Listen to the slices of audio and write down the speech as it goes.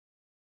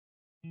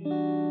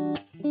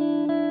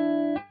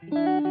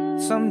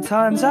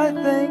Sometimes I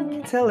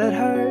think till it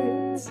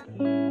hurts,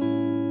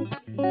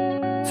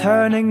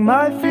 turning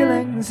my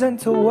feelings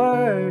into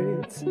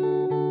words.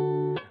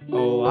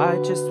 Oh,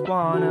 I just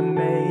wanna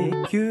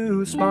make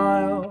you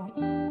smile.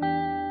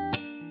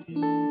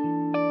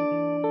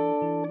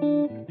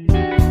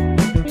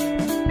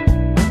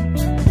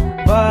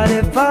 But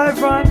if I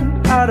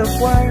run out of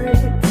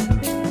words,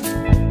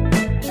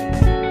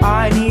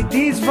 I need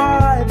these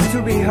vibes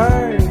to be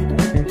heard.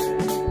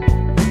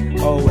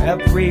 Oh,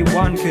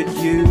 everyone could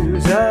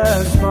use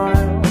a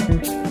smile.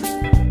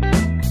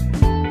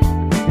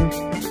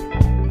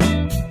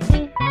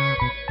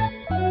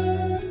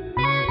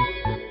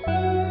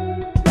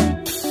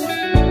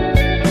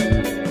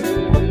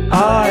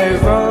 I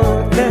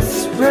wrote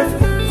this riff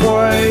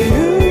for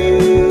you.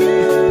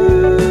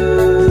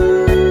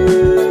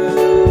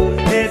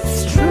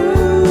 It's true.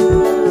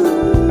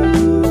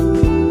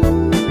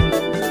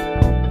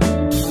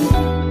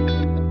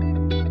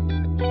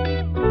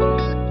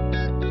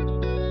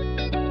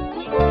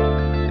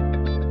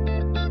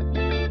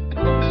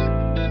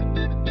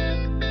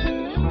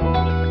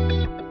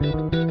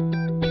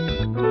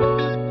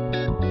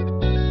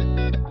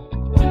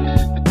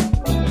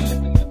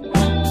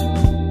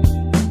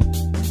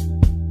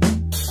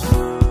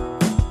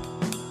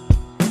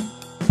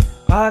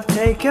 I've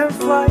taken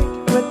flight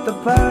with the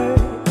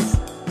birds,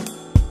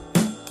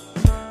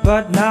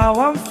 but now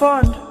I'm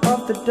fond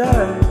of the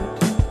dirt.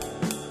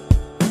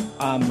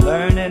 I'm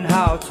learning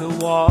how to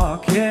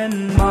walk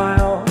in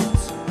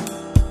miles.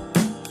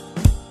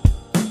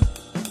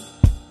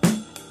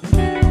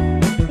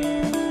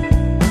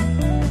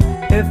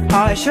 If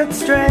I should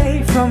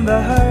stray from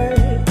the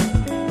herd,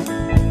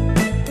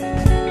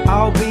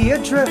 I'll be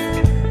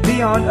adrift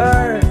beyond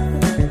earth,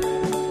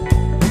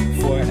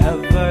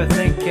 forever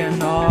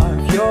thinking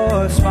of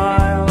your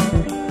smile.